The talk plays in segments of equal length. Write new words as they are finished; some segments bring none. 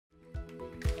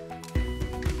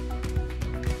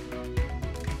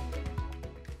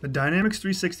The Dynamics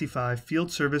 365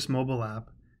 Field Service mobile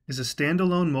app is a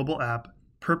standalone mobile app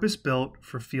purpose-built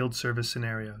for field service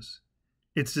scenarios.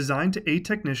 It's designed to aid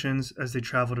technicians as they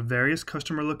travel to various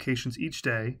customer locations each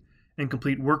day and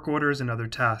complete work orders and other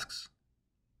tasks.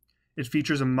 It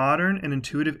features a modern and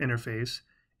intuitive interface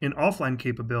and offline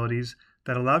capabilities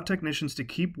that allow technicians to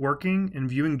keep working and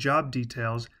viewing job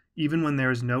details even when there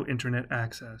is no internet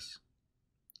access.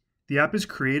 The app is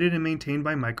created and maintained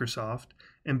by Microsoft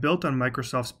and built on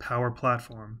Microsoft's Power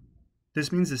Platform.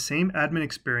 This means the same admin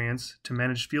experience to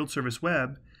manage Field Service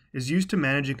Web is used to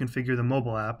manage and configure the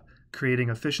mobile app, creating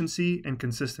efficiency and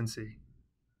consistency.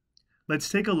 Let's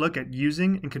take a look at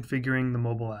using and configuring the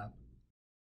mobile app.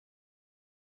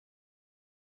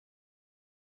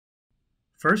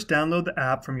 First, download the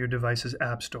app from your device's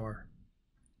App Store.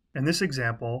 In this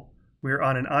example, we are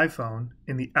on an iPhone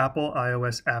in the Apple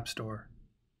iOS App Store.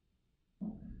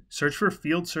 Search for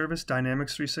Field Service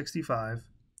Dynamics 365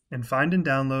 and find and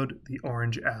download the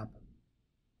orange app.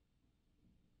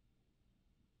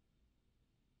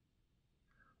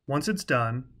 Once it's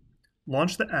done,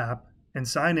 launch the app and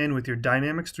sign in with your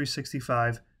Dynamics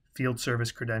 365 Field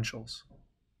Service credentials.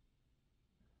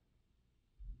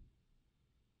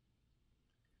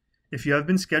 If you have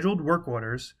been scheduled work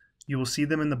orders, you will see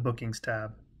them in the Bookings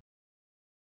tab.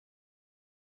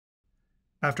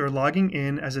 After logging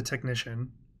in as a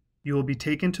technician, you will be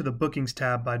taken to the Bookings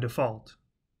tab by default.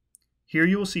 Here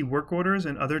you will see work orders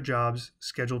and other jobs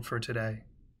scheduled for today.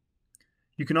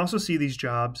 You can also see these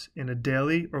jobs in a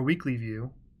daily or weekly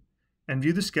view and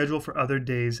view the schedule for other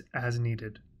days as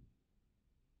needed.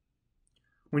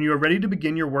 When you are ready to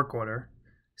begin your work order,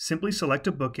 simply select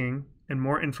a booking and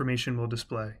more information will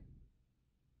display.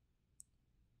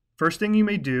 First thing you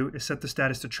may do is set the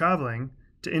status to traveling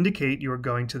to indicate you are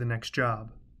going to the next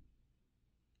job.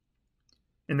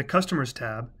 In the Customers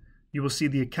tab, you will see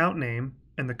the account name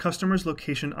and the customer's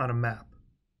location on a map.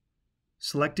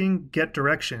 Selecting Get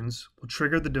Directions will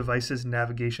trigger the device's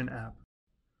navigation app.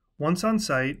 Once on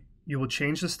site, you will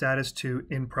change the status to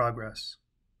In Progress.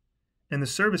 In the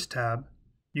Service tab,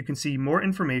 you can see more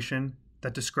information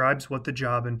that describes what the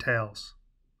job entails.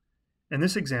 In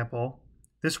this example,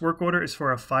 this work order is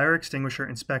for a fire extinguisher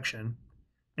inspection,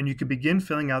 and you can begin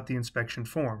filling out the inspection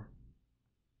form.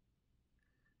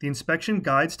 The inspection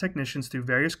guides technicians through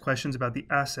various questions about the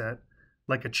asset,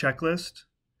 like a checklist,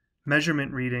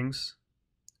 measurement readings,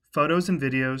 photos and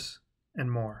videos,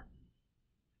 and more.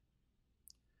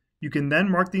 You can then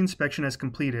mark the inspection as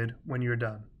completed when you're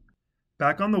done.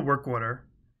 Back on the work order,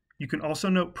 you can also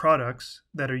note products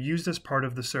that are used as part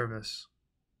of the service,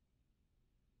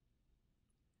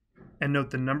 and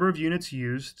note the number of units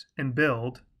used and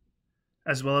billed,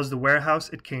 as well as the warehouse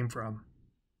it came from.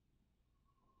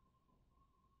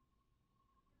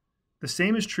 The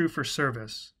same is true for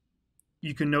service.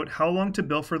 You can note how long to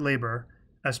bill for labor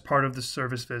as part of the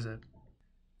service visit.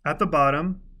 At the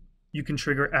bottom, you can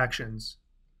trigger actions.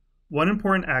 One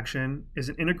important action is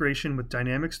an integration with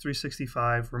Dynamics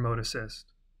 365 Remote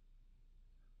Assist.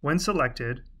 When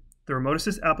selected, the Remote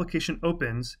Assist application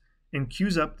opens and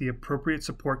queues up the appropriate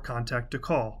support contact to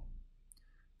call.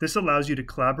 This allows you to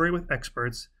collaborate with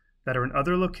experts that are in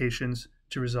other locations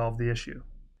to resolve the issue.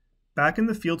 Back in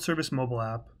the Field Service mobile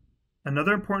app,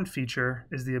 another important feature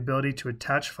is the ability to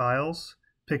attach files,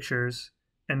 pictures,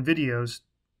 and videos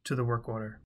to the work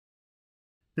order.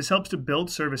 This helps to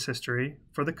build service history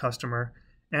for the customer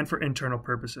and for internal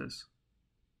purposes.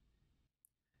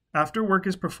 After work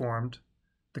is performed,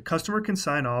 the customer can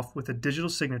sign off with a digital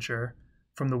signature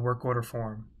from the work order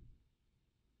form.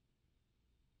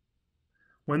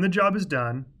 When the job is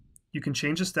done, you can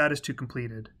change the status to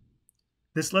completed.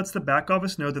 This lets the back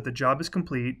office know that the job is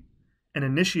complete and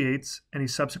initiates any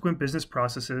subsequent business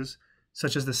processes,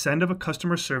 such as the send of a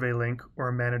customer survey link or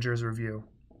a manager's review.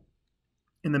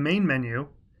 In the main menu,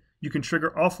 you can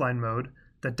trigger offline mode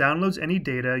that downloads any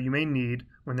data you may need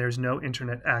when there is no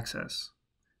internet access.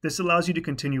 This allows you to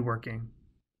continue working.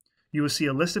 You will see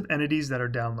a list of entities that are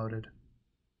downloaded.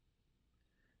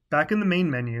 Back in the main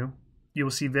menu, you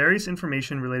will see various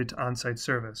information related to on-site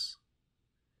service.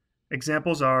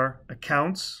 Examples are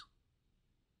accounts,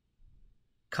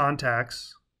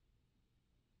 contacts,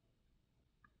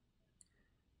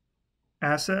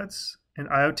 assets and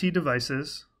IoT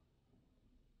devices,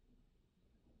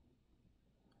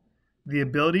 the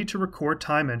ability to record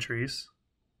time entries,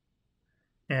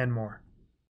 and more.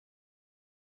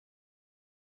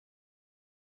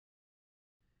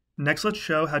 Next, let's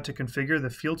show how to configure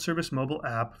the Field Service mobile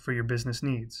app for your business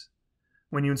needs.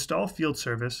 When you install Field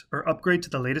Service or upgrade to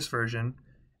the latest version,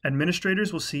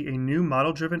 administrators will see a new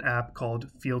model-driven app called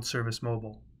Field Service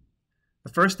Mobile.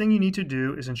 The first thing you need to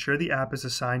do is ensure the app is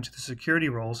assigned to the security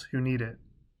roles who need it.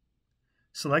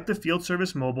 Select the Field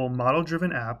Service Mobile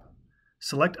model-driven app,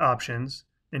 select Options,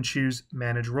 and choose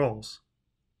Manage Roles.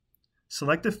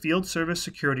 Select the Field Service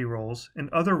security roles and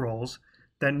other roles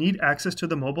that need access to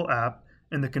the mobile app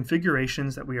and the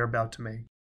configurations that we are about to make.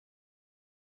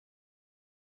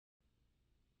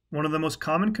 One of the most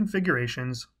common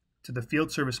configurations to the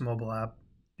Field Service mobile app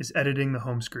is editing the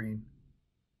home screen.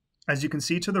 As you can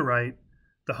see to the right,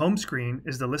 the home screen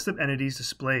is the list of entities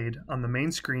displayed on the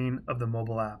main screen of the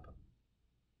mobile app.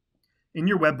 In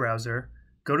your web browser,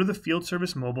 go to the Field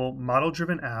Service Mobile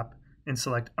model-driven app and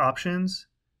select Options,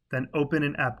 then open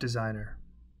an App Designer.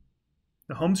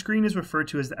 The home screen is referred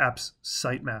to as the app's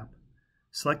sitemap.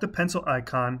 Select the pencil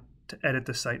icon to edit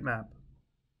the sitemap.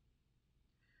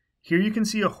 Here you can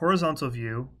see a horizontal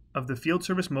view of the Field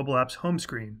Service mobile app's home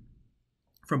screen,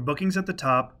 from bookings at the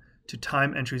top to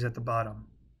time entries at the bottom.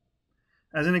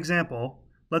 As an example,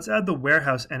 let's add the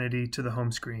warehouse entity to the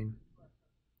home screen.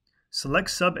 Select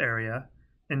Sub-Area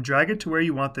and drag it to where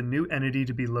you want the new entity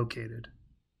to be located.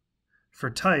 For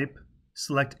type,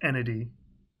 select Entity,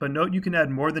 but note you can add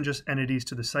more than just entities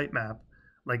to the sitemap,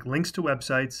 like links to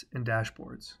websites and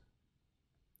dashboards.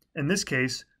 In this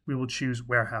case, we will choose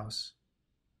Warehouse.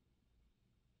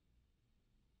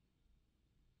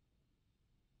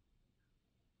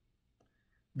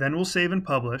 Then we'll save and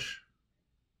publish.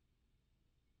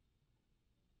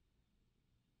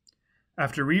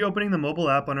 After reopening the mobile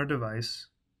app on our device,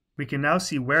 we can now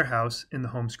see Warehouse in the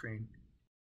home screen.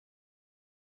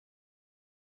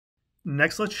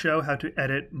 Next, let's show how to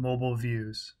edit mobile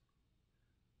views.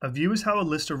 A view is how a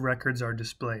list of records are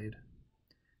displayed.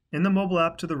 In the mobile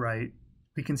app to the right,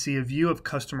 we can see a view of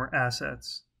customer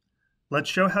assets. Let's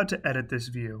show how to edit this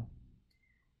view.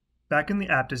 Back in the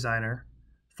App Designer,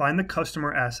 find the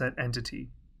customer asset entity.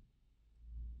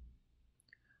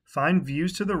 Find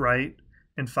Views to the right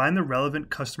and find the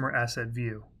relevant customer asset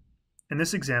view. In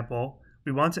this example,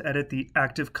 we want to edit the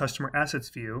Active Customer Assets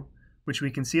view, which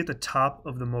we can see at the top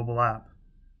of the mobile app.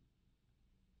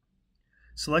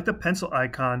 Select the pencil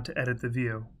icon to edit the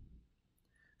view.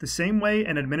 The same way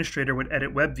an administrator would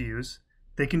edit web views,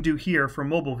 they can do here for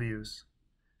mobile views.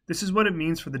 This is what it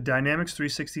means for the Dynamics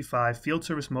 365 Field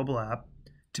Service mobile app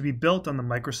to be built on the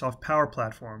Microsoft Power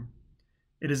Platform.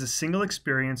 It is a single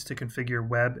experience to configure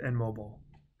web and mobile.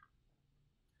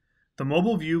 The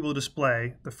mobile view will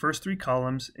display the first 3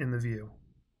 columns in the view.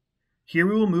 Here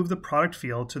we will move the product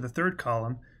field to the 3rd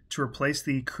column to replace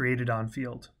the Created On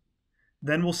field.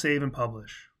 Then we'll save and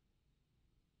publish.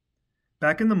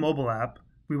 Back in the mobile app,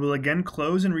 we will again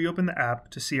close and reopen the app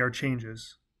to see our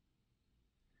changes.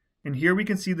 And here we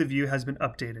can see the view has been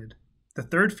updated. The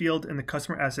 3rd field in the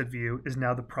customer asset view is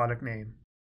now the product name.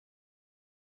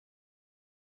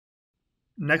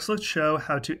 Next, let's show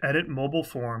how to edit mobile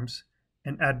forms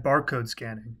and add barcode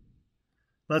scanning.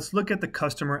 Let's look at the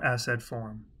customer asset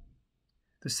form.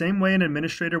 The same way an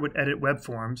administrator would edit web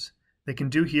forms, they can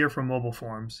do here for mobile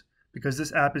forms, because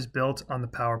this app is built on the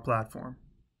Power Platform.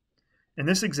 In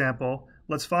this example,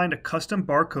 let's find a custom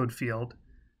barcode field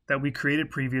that we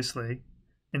created previously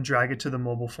and drag it to the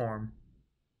mobile form.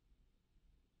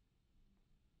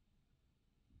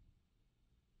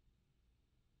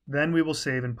 Then we will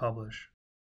save and publish.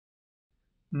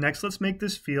 Next, let's make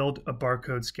this field a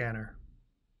barcode scanner.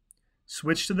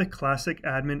 Switch to the classic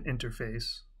admin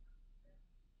interface.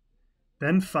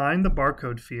 Then find the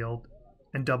barcode field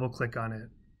and double-click on it.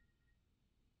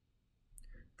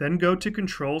 Then go to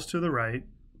Controls to the right.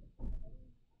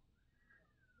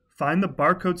 Find the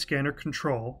barcode scanner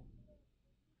control,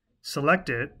 select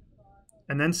it,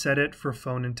 and then set it for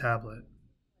phone and tablet.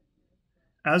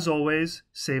 As always,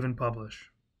 save and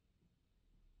publish.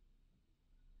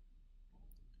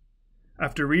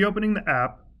 After reopening the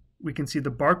app, we can see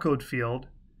the barcode field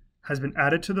has been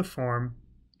added to the form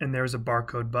and there's a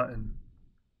barcode button.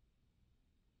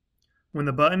 When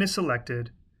the button is selected,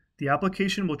 the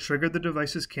application will trigger the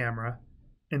device's camera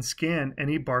and scan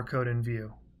any barcode in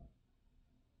view.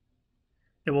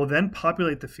 It will then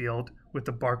populate the field with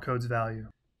the barcode's value.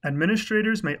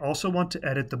 Administrators may also want to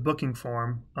edit the booking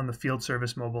form on the Field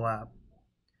Service mobile app.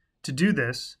 To do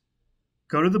this,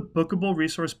 go to the Bookable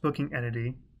Resource Booking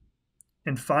entity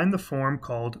and find the form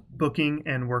called Booking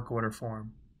and Work Order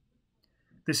Form.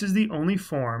 This is the only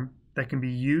form that can be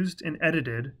used and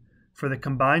edited for the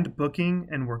combined booking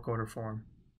and work order form.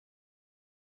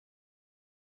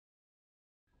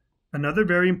 Another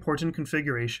very important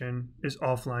configuration is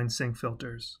offline sync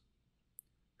filters.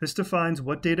 This defines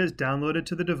what data is downloaded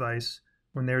to the device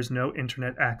when there is no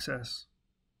internet access.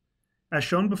 As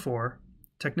shown before,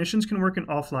 technicians can work in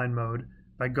offline mode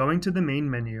by going to the main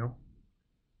menu,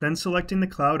 then selecting the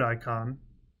cloud icon,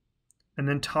 and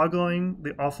then toggling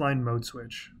the offline mode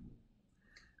switch.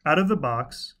 Out of the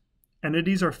box,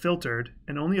 entities are filtered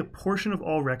and only a portion of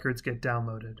all records get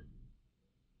downloaded.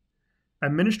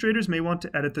 Administrators may want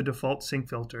to edit the default sync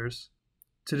filters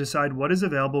to decide what is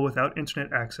available without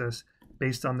internet access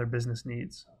based on their business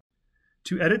needs.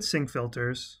 To edit sync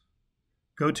filters,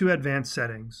 go to Advanced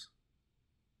Settings,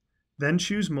 then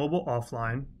choose Mobile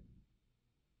Offline,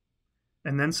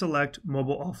 and then select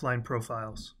Mobile Offline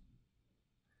Profiles.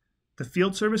 The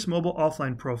Field Service Mobile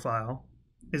Offline profile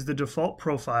is the default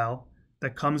profile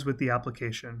that comes with the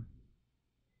application.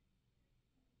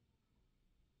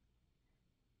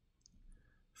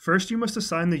 First, you must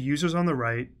assign the users on the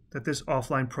right that this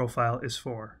offline profile is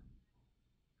for.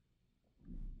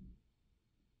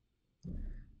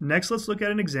 Next, let's look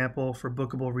at an example for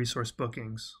bookable resource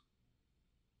bookings.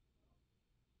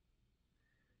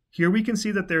 Here we can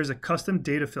see that there is a custom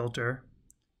data filter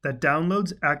that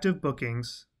downloads active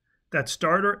bookings that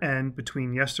start or end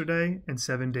between yesterday and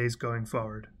 7 days going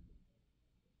forward.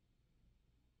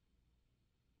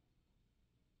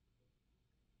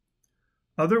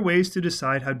 Other ways to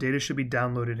decide how data should be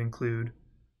downloaded include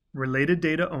related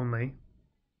data only,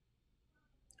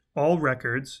 all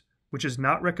records, which is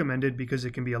not recommended because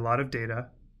it can be a lot of data,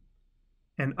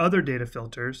 and other data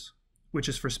filters, which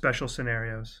is for special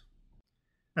scenarios.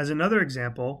 As another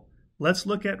example, let's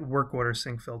look at work order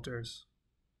sync filters.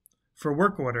 For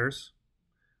work orders,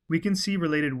 we can see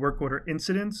related work order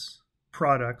incidents,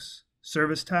 products,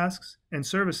 service tasks, and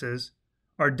services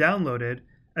are downloaded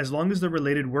as long as the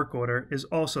related work order is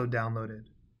also downloaded.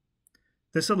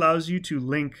 This allows you to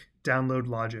link download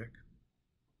logic.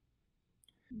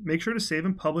 Make sure to save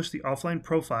and publish the offline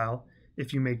profile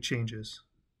if you make changes.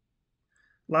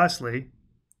 Lastly,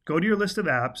 go to your list of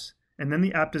apps and then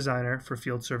the app designer for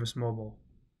Field Service Mobile.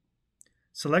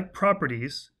 Select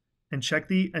Properties and check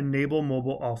the Enable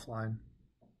Mobile Offline.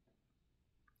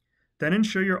 Then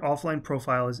ensure your offline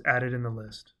profile is added in the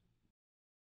list.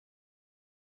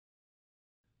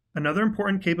 Another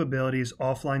important capability is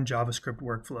offline JavaScript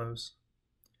workflows.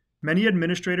 Many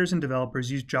administrators and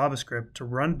developers use JavaScript to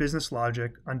run business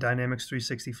logic on Dynamics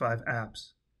 365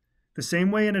 apps. The same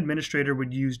way an administrator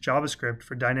would use JavaScript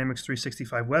for Dynamics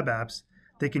 365 web apps,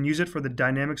 they can use it for the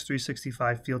Dynamics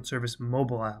 365 Field Service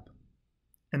mobile app.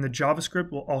 And the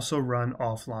JavaScript will also run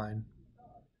offline.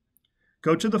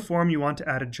 Go to the form you want to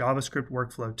add a JavaScript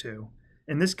workflow to.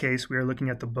 In this case, we are looking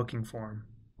at the booking form.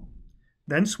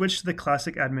 Then switch to the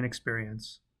classic admin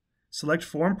experience. Select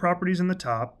Form Properties in the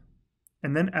top,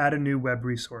 and then add a new web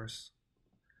resource.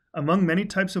 Among many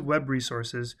types of web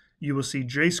resources, you will see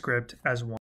JScript as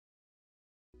one.